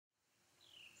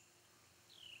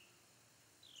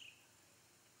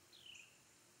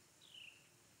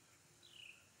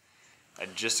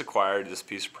just acquired this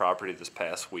piece of property this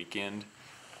past weekend.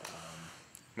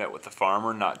 Met with the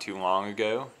farmer not too long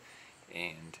ago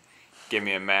and gave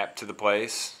me a map to the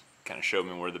place, kind of showed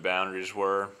me where the boundaries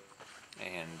were,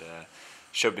 and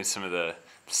showed me some of the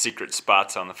secret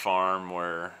spots on the farm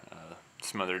where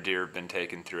some other deer have been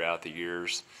taken throughout the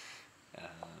years.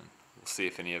 We'll see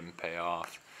if any of them pay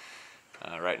off.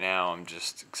 Right now I'm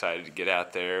just excited to get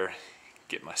out there,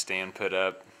 get my stand put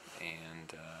up,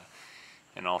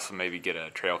 and also maybe get a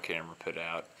trail camera put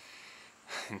out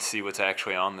and see what's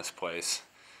actually on this place.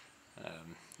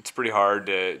 It's pretty hard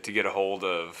to get a hold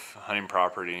of hunting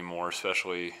property anymore,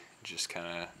 especially just kind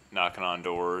of knocking on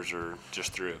doors or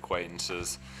just through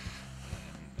acquaintances.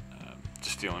 And,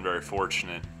 just feeling very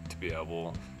fortunate to be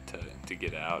able to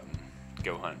get out and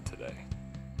go hunt today.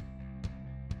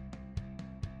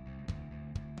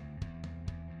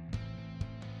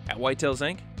 At Whitetails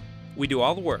Inc., we do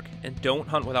all the work and don't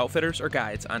hunt with outfitters or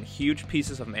guides on huge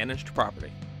pieces of managed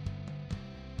property.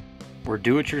 We're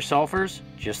do-it-yourselfers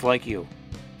just like you.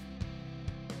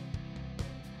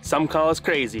 Some call us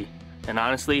crazy, and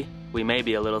honestly, we may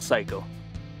be a little psycho.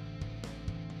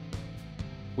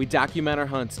 We document our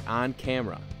hunts on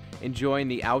camera, enjoying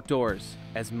the outdoors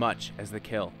as much as the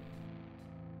kill.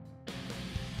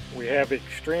 We have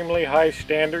extremely high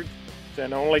standards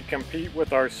and only compete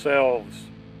with ourselves.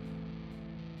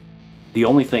 The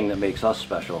only thing that makes us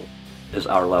special is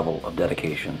our level of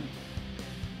dedication.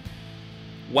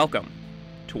 Welcome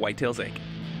to Whitetails Inc.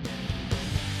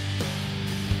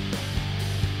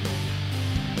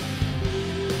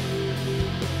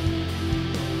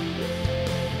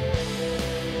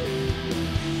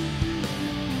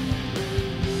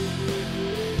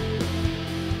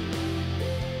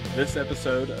 This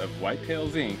episode of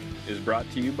Whitetails Inc. is brought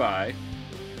to you by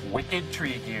Wicked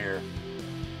Tree Gear,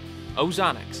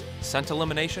 Ozonics, scent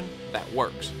elimination that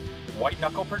works. White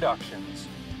Knuckle Productions,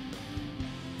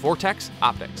 Vortex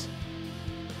Optics,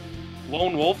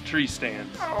 Lone Wolf Tree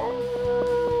Stands,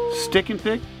 Stick and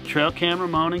Pick Trail Camera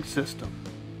Mounting System,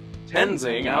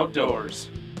 Tenzing Outdoors,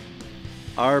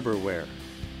 Arborwear,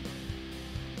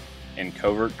 and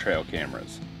Covert Trail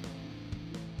Cameras.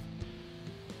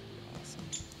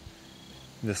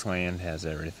 This land has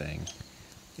everything.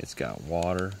 It's got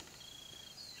water,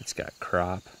 it's got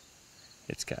crop,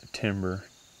 it's got timber,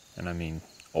 and I mean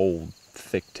old,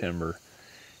 thick timber,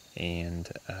 and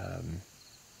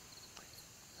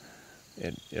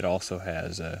it also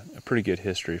has a pretty good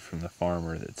history from the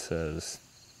farmer that says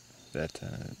that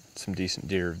some decent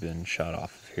deer have been shot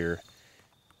off of here.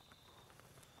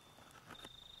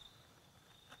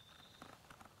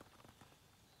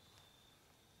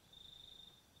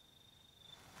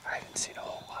 I haven't seen a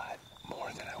whole lot more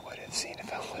than I would have seen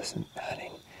if I wasn't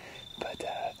hunting, but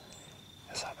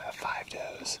I saw about 5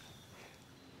 does.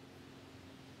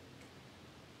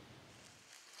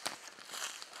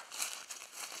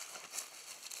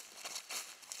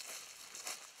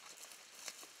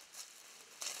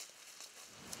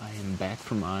 I am back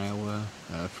from Iowa,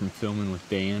 from filming with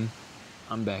Dan.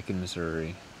 I'm back in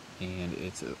Missouri, and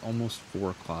it's almost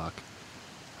 4 o'clock.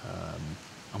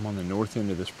 I'm on the north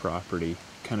end of this property,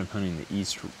 kind of hunting the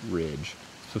east ridge.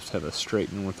 Supposed to have a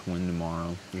straight north wind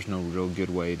tomorrow. There's no real good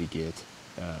way to get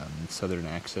southern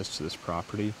access to this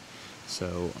property,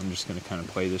 so I'm just going to kind of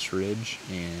play this ridge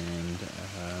and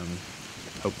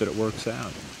hope that it works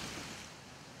out.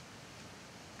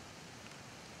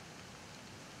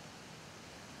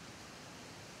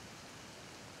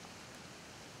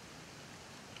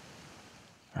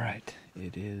 All right,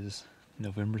 it is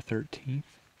November 13th.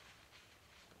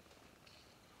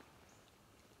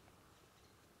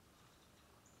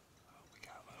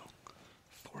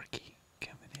 Forky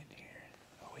coming in here.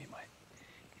 Oh, he might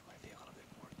be a little bit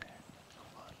more than that.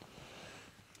 Hold on.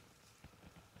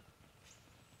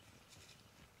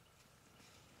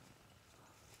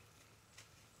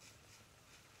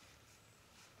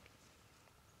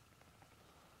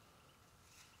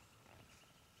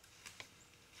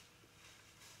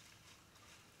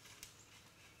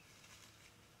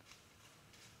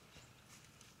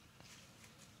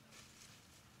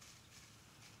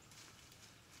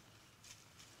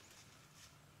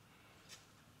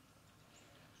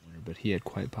 But he had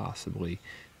quite possibly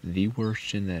the worst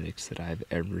genetics that I've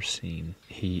ever seen.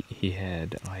 He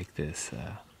had like this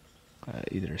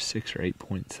either a 6 or 8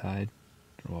 point side,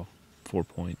 well, 4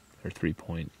 point or 3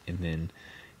 point, and then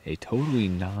a totally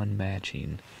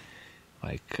non-matching,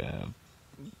 like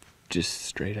just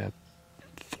straight up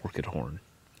forked horn.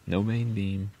 No main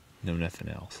beam, no nothing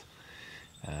else.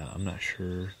 I'm not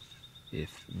sure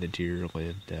if the deer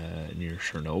lived near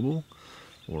Chernobyl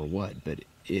or what, but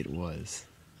it was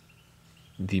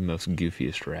the most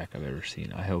goofiest rack I've ever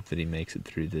seen. I hope that he makes it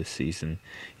through this season,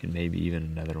 and maybe even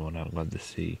another one. I'd love to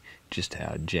see just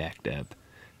how jacked up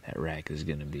that rack is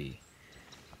going to be.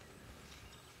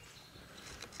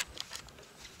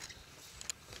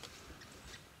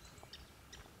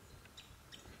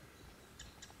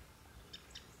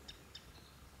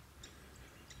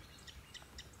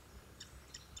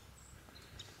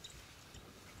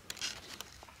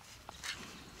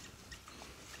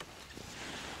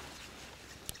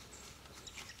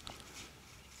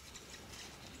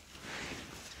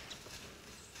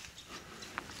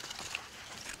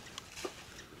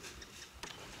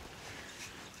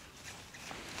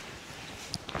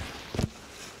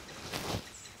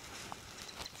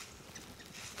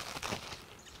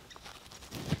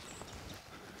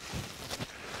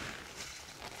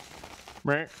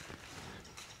 Right.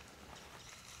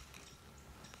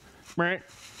 Right.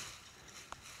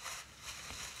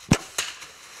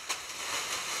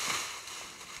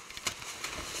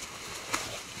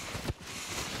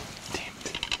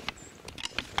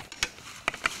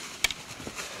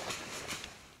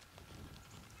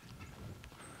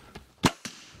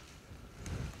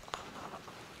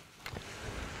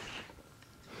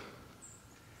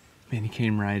 Man, he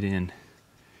came right in.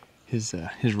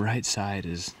 His right side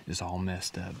is all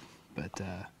messed up, but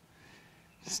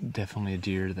it's definitely a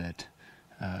deer that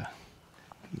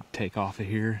take off of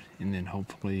here, and then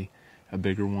hopefully a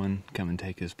bigger one come and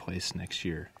take his place next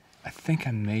year. I think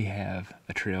I may have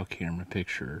a trail camera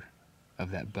picture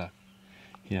of that buck.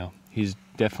 You know, he's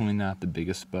definitely not the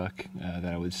biggest buck that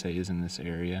I would say is in this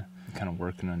area. I'm kind of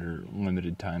working under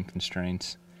limited time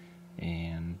constraints,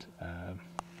 and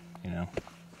you know,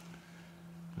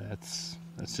 that's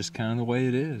just kind of the way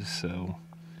it is. So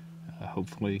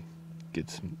hopefully get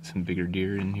some bigger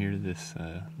deer in here this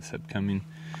upcoming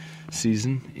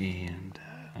season, and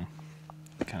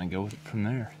kind of go with it from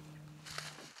there.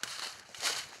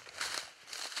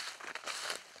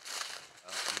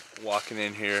 Walking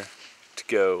in here to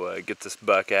go get this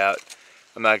buck out.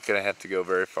 I'm not gonna have to go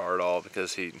very far at all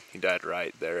because he died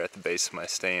right there at the base of my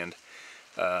stand.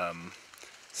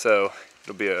 So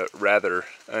it'll be a rather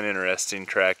uninteresting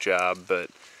track job, but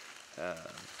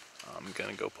I'm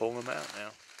gonna go pull him out now.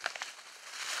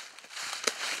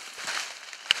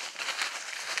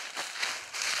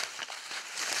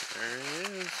 There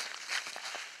he is.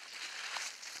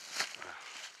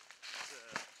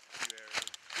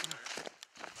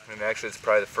 And actually, it's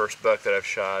probably the first buck that I've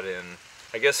shot in,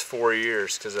 I guess, 4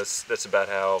 years, because that's about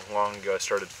how long ago I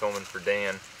started filming for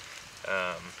Dan.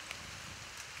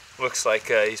 Looks like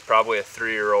he's probably a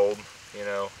 3-year-old, you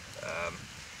know,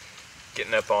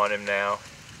 getting up on him now.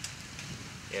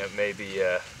 You know, maybe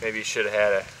he should have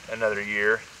had another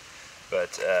year,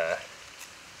 but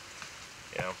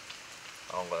you know,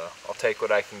 I'll take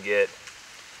what I can get.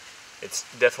 It's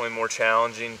definitely more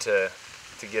challenging to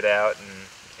get out and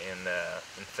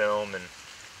film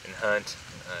and hunt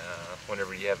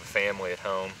whenever you have a family at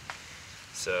home.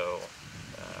 So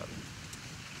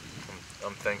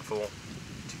I'm thankful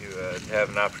to have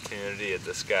an opportunity at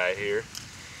this guy here,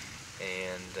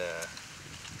 and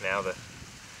now the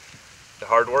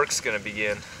hard work's going to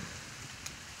begin.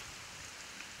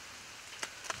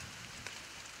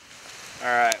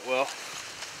 Alright, well,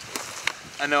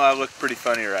 I know I look pretty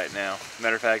funny right now.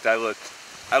 Matter of fact, I look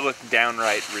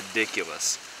downright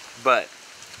ridiculous, but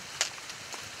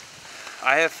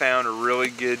I have found a really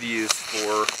good use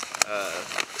for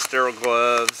sterile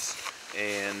gloves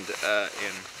and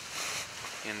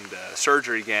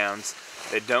surgery gowns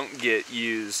that don't get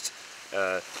used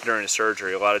during a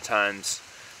surgery. A lot of times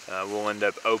we'll end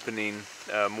up opening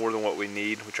more than what we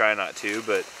need. We try not to,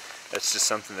 but that's just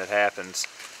something that happens.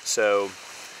 So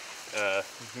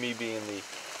me being the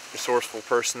resourceful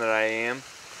person that I am,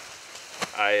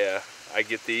 I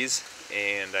get these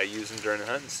and I use them during the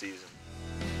hunting season.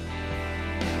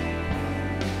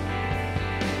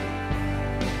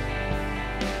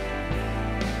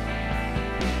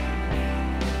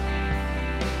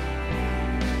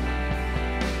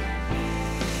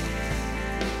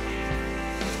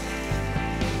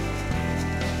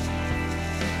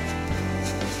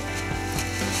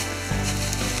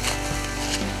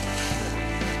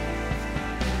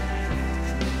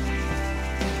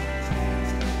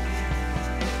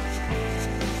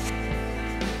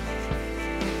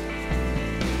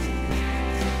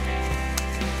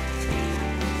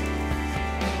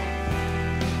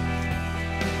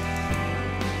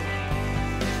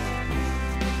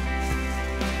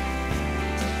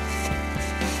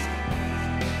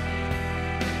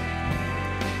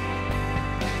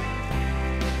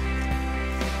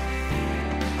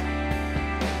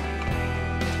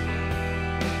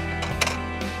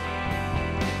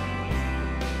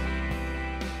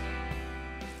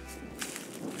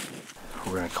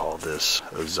 about this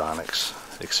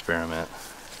ozonics experiment,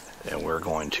 and we're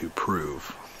going to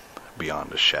prove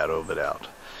beyond a shadow of a doubt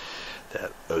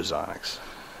that ozonics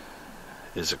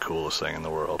is the coolest thing in the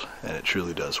world, and it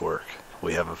truly does work.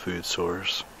 We have a food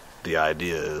source. The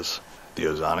idea is the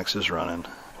ozonics is running.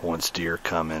 Once deer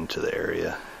come into the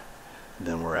area,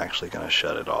 then we're actually going to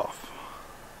shut it off.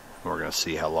 We're going to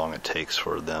see how long it takes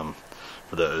for the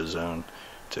ozone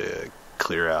to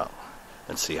clear out,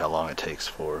 and see how long it takes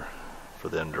for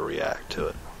them to react to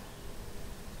it.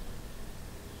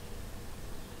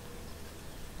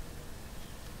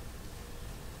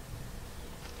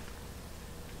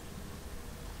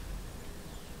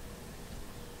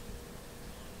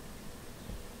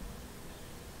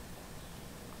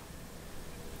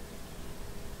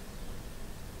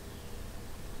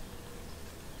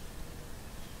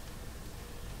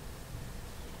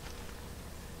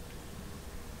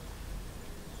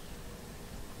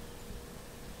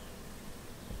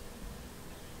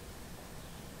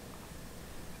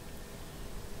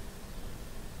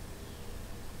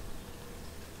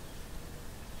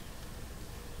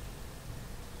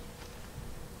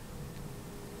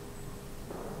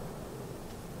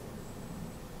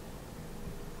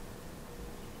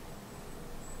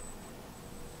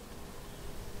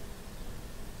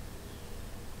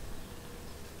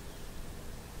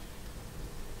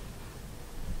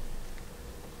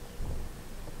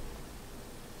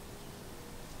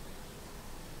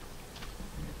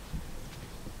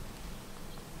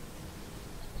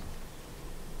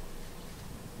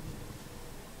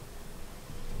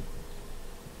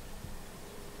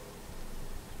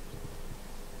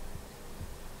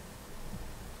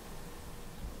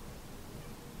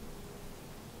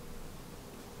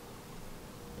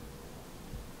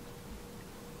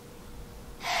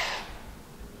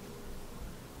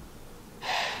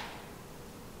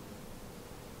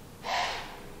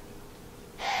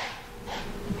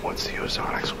 Once the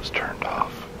ozonics was turned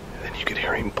off, and then you could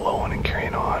hear him blowing and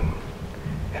carrying on,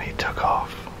 and he took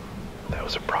off. That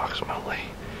was approximately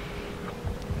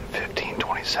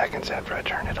 15-20 seconds after I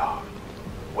turned it off.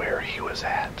 Where he was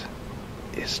at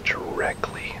is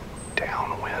directly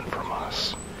downwind from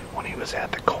us when he was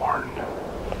at the corn.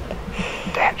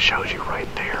 That shows you right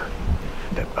there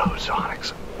that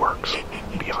ozonics works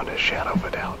beyond a shadow of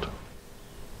a doubt.